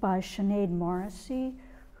poem by Sinead Morrissey,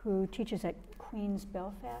 who teaches at Queen's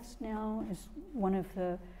Belfast now, is one of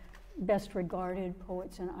the best regarded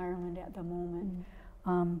poets in Ireland at the moment.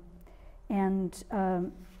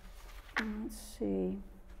 Let's see.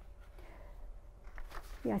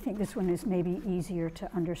 Yeah, I think this one is maybe easier to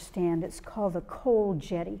understand. It's called the Coal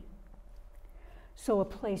Jetty. So a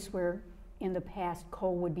place where in the past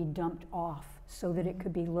coal would be dumped off so that it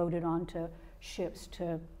could be loaded onto ships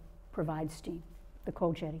to provide steam, the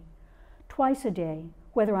coal jetty. Twice a day,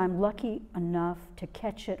 whether I'm lucky enough to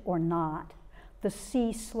catch it or not, the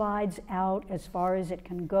sea slides out as far as it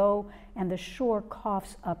can go, and the shore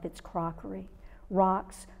coughs up its crockery.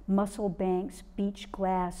 Rocks, mussel banks, beach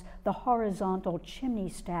glass, the horizontal chimney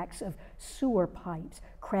stacks of sewer pipes,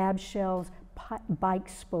 crab shells, bike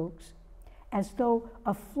spokes, as though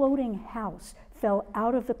a floating house fell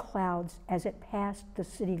out of the clouds as it passed the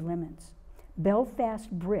city limits.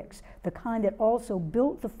 Belfast bricks, the kind that also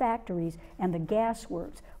built the factories and the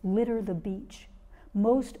gasworks, litter the beach.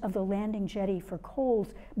 Most of the landing jetty for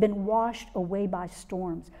coal's been washed away by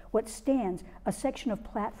storms. What stands, a section of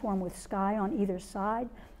platform with sky on either side,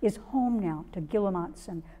 is home now to guillemots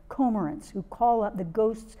and cormorants who call up the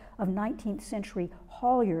ghosts of 19th century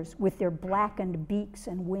hauliers with their blackened beaks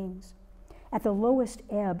and wings. At the lowest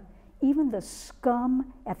ebb, even the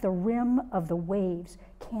scum at the rim of the waves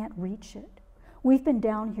can't reach it. We've been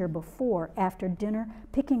down here before, after dinner,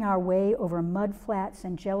 picking our way over mud flats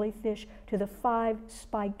and jellyfish to the 5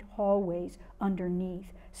 spiked hallways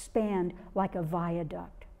underneath, spanned like a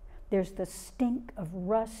viaduct. There's the stink of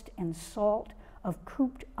rust and salt, of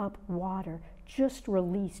cooped up water, just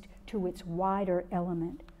released to its wider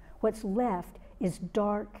element. What's left is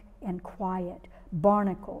dark and quiet,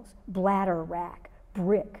 barnacles, bladder wrack,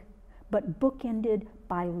 brick, but bookended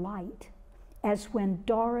by light, as when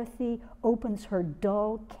Dorothy opens her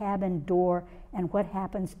dull cabin door and what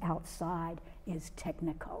happens outside is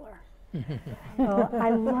Technicolor.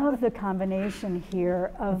 I love the combination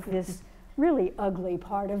here of this really ugly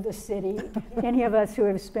part of the city. Any of us who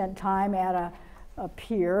have spent time at a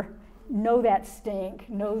pier know that stink,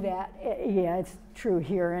 know that, yeah, it's true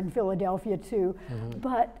here in Philadelphia too.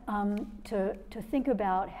 But to think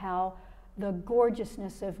about how the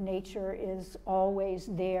gorgeousness of nature is always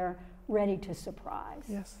there, ready to surprise.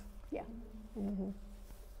 Yes. Yeah. Mm-hmm.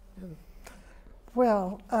 Yeah.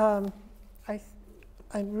 Well,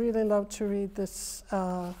 I'd really love to read this.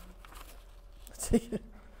 Let's see.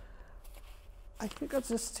 I think I'll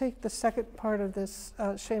just take the second part of this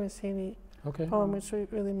Seamus Heaney poem, which we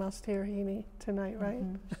really must hear Heaney tonight, right?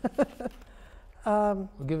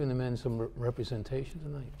 We're giving the men some representation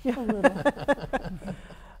tonight. Yeah, a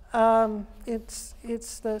little.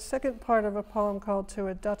 It's the second part of a poem called "To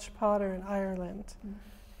a Dutch Potter in Ireland,"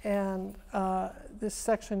 and this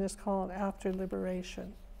section is called "After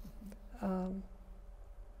Liberation."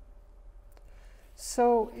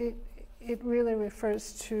 So it really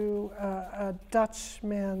refers to a Dutch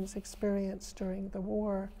man's experience during the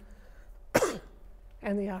war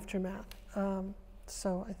and the aftermath.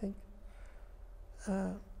 So I think,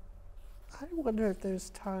 I wonder if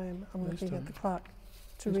there's time, I'm looking at the clock,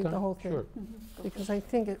 to read the whole thing. Sure. Because I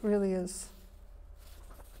think it really is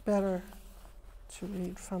better to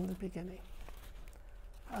read from the beginning.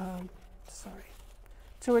 Sorry.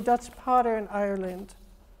 To a Dutch potter in Ireland,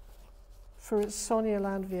 for Sonia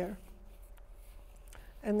Landweer.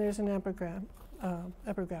 And there's an epigraph.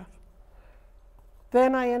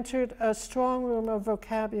 Then I entered a strong room of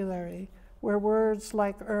vocabulary where words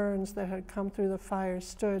like urns that had come through the fire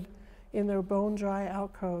stood in their bone-dry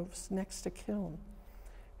alcoves next to kiln,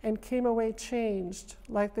 and came away changed,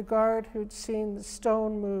 like the guard who'd seen the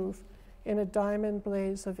stone move in a diamond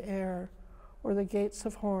blaze of air, or the gates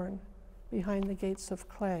of horn behind the gates of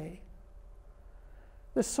clay.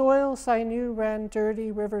 The soils I knew ran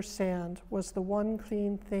dirty river sand was the one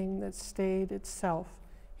clean thing that stayed itself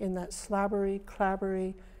in that slabbery,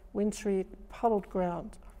 clabbery, wintry, puddled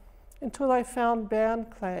ground, until I found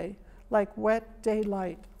band clay like wet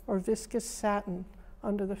daylight or viscous satin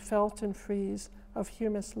under the felt and frieze of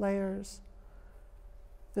humus layers,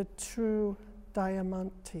 the true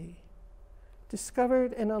diamante,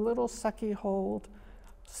 discovered in a little sucky hole,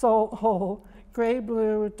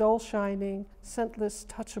 gray-blue, dull-shining, scentless,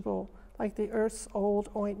 touchable, like the earth's old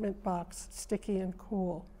ointment box, sticky and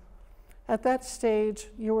cool. At that stage,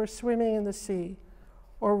 you were swimming in the sea,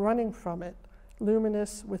 or running from it,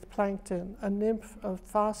 luminous with plankton, a nymph of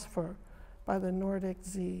phosphor by the Nordic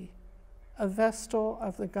Z, a vestal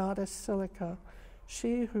of the goddess Silica,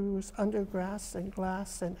 she who's under grass and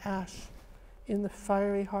glass and ash in the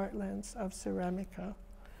fiery heartlands of Ceramica.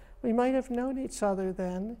 We might have known each other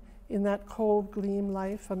then, in that cold gleam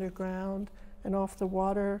life underground and off the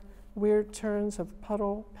water, weird turns of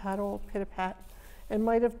puddle, paddle, pit-a-pat, and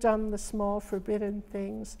might have done the small forbidden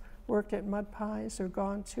things, worked at mud pies or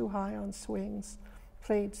gone too high on swings,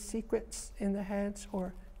 played secrets in the hedge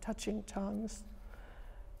or touching tongues,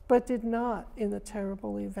 but did not in the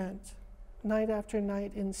terrible event. Night after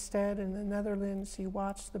night instead in the Netherlands you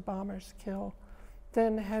watched the bombers kill,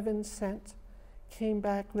 then heaven sent, came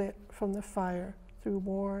back lit from the fire through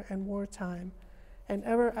war and wartime, and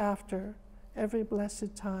ever after, every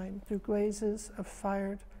blessed time, through glazes of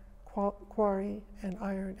fired quarry and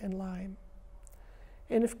iron and lime.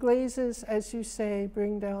 And if glazes, as you say,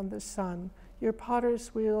 bring down the sun, your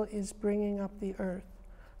potter's wheel is bringing up the earth.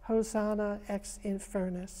 Hosanna ex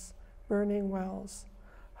infernus, burning wells.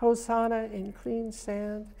 Hosanna in clean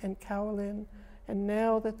sand and kaolin, and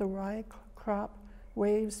now that the rye crop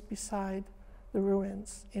waves beside the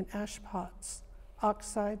ruins in ash pots,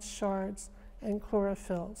 oxide shards, and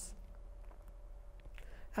chlorophylls.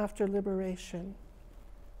 After liberation.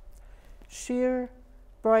 Sheer,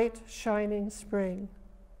 bright, shining spring.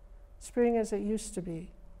 Spring as it used to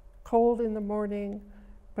be. Cold in the morning,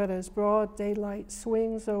 but as broad daylight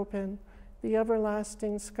swings open, the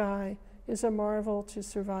everlasting sky is a marvel to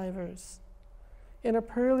survivors. In a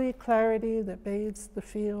pearly clarity that bathes the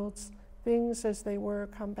fields, things as they were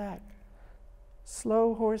come back.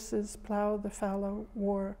 Slow horses plow the fallow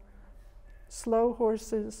war. Slow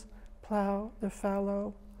horses plow the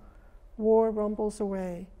fallow. War rumbles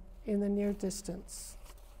away in the near distance.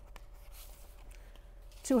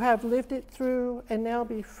 To have lived it through and now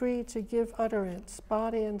be free to give utterance,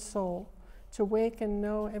 body and soul, to wake and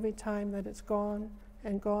know every time that it's gone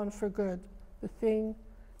and gone for good, the thing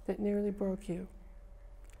that nearly broke you,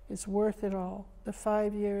 is worth it all. The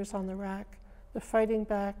 5 years on the rack, the fighting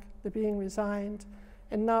back, the being resigned,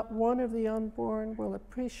 and not one of the unborn will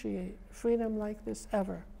appreciate freedom like this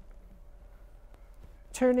ever.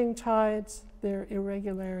 Turning tides, their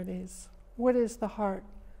irregularities. What is the heart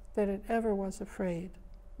that it ever was afraid,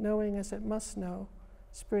 knowing as it must know,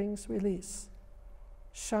 spring's release?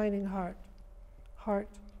 Shining heart, heart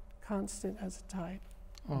constant as a tide.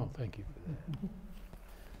 Oh, thank you.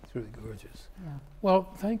 truly gorgeous. Yeah. Well,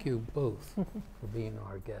 thank you both for being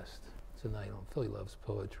our guest tonight on Philly Loves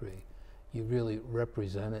Poetry. You really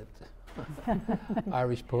represented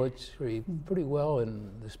Irish poetry pretty well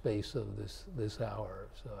in the space of this hour,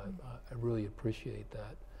 so I really appreciate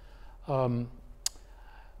that.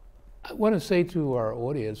 I want to say to our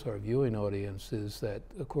audience, our viewing audience, is that,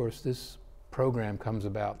 of course, this program comes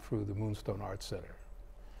about through the Moonstone Arts Center.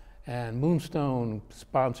 And Moonstone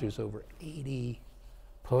sponsors over 80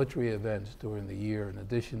 poetry events during the year, in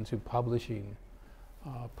addition to publishing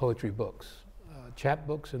poetry books,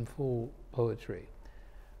 chapbooks and full poetry.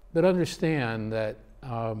 But understand that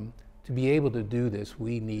to be able to do this,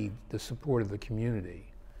 we need the support of the community.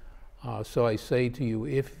 So I say to you,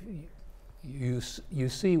 if you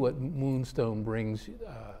see what Moonstone brings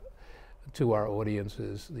to our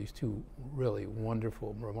audiences, these two really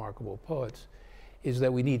wonderful, remarkable poets, is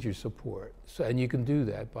that we need your support. So, and you can do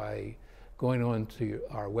that by going on to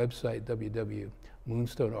our website,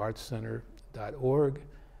 www.moonstoneartscenter.org,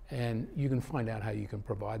 and you can find out how you can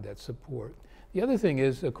provide that support. The other thing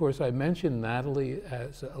is, of course, I mentioned Nathalie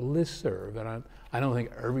as a listserv, and I don't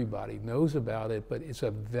think everybody knows about it, but it's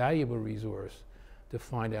a valuable resource to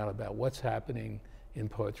find out about what's happening in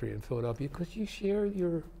poetry in Philadelphia. Could you share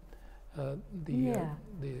your the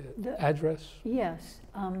address? Yes.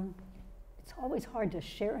 It's always hard to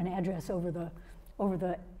share an address over the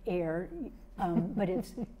air, but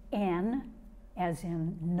it's N, as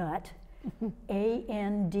in nut,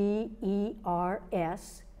 A-N-D-E-R-S,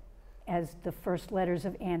 as the first letters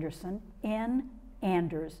of Anderson, N,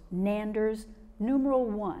 Anders, Nanders, numeral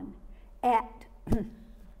 1, at,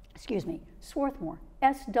 excuse me, Swarthmore,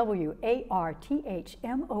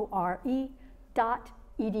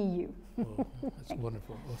 SWARTHMORE.edu. Oh, that's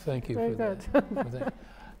wonderful. Well, thank you Very for good. that.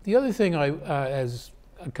 The other thing as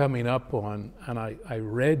coming up on, and I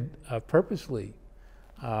read purposely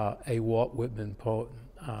a Walt Whitman poem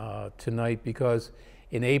tonight, because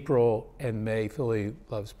in April and May, Philly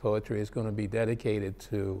Loves Poetry is going to be dedicated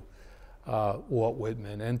to Walt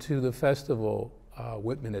Whitman and to the festival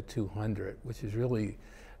Whitman at 200, which is really,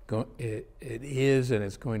 it is and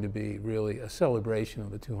it's going to be really a celebration of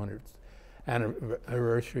the 200th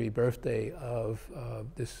anniversary birthday of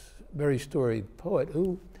this very storied poet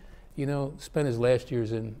who, you know, spent his last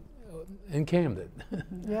years in Camden.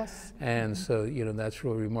 Yes. And so, you know, that's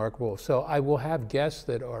really remarkable. So I will have guests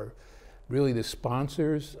that are really the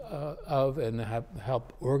sponsors of and have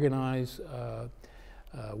helped organize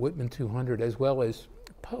Whitman 200, as well as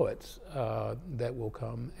poets that will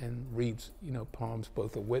come and read, you know, poems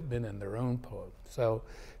both of Whitman and their own poems. So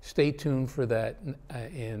stay tuned for that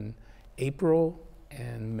in April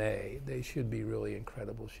and May. They should be really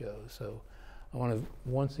incredible shows. So I want to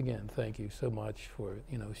once again thank you so much for,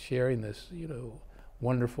 you know, sharing this, you know,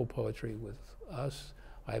 wonderful poetry with us.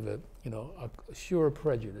 I have a, you know, a sure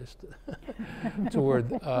prejudice toward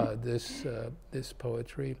this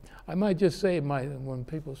poetry. I might just say, when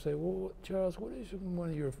people say, "Well, Charles, what is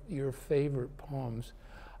one of your favorite poems?"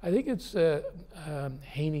 I think it's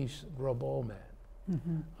Haney's Groball Man.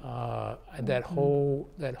 Mm-hmm. And that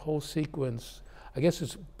whole sequence. I guess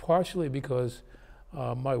it's partially because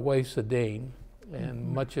my wife's a Dane,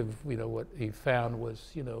 and much of, you know, what he found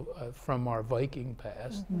was, you know, from our Viking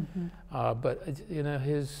past. But you know,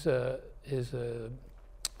 his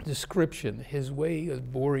description, his way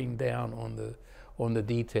of boring down on the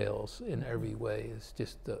details in every way is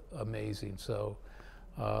just amazing. So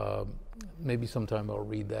maybe sometime I'll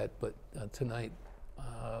read that. But tonight,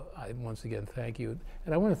 I once again thank you,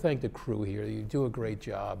 and I want to thank the crew here. You do a great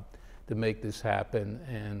job to make this happen,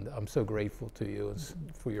 and I'm so grateful to you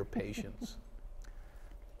for your patience.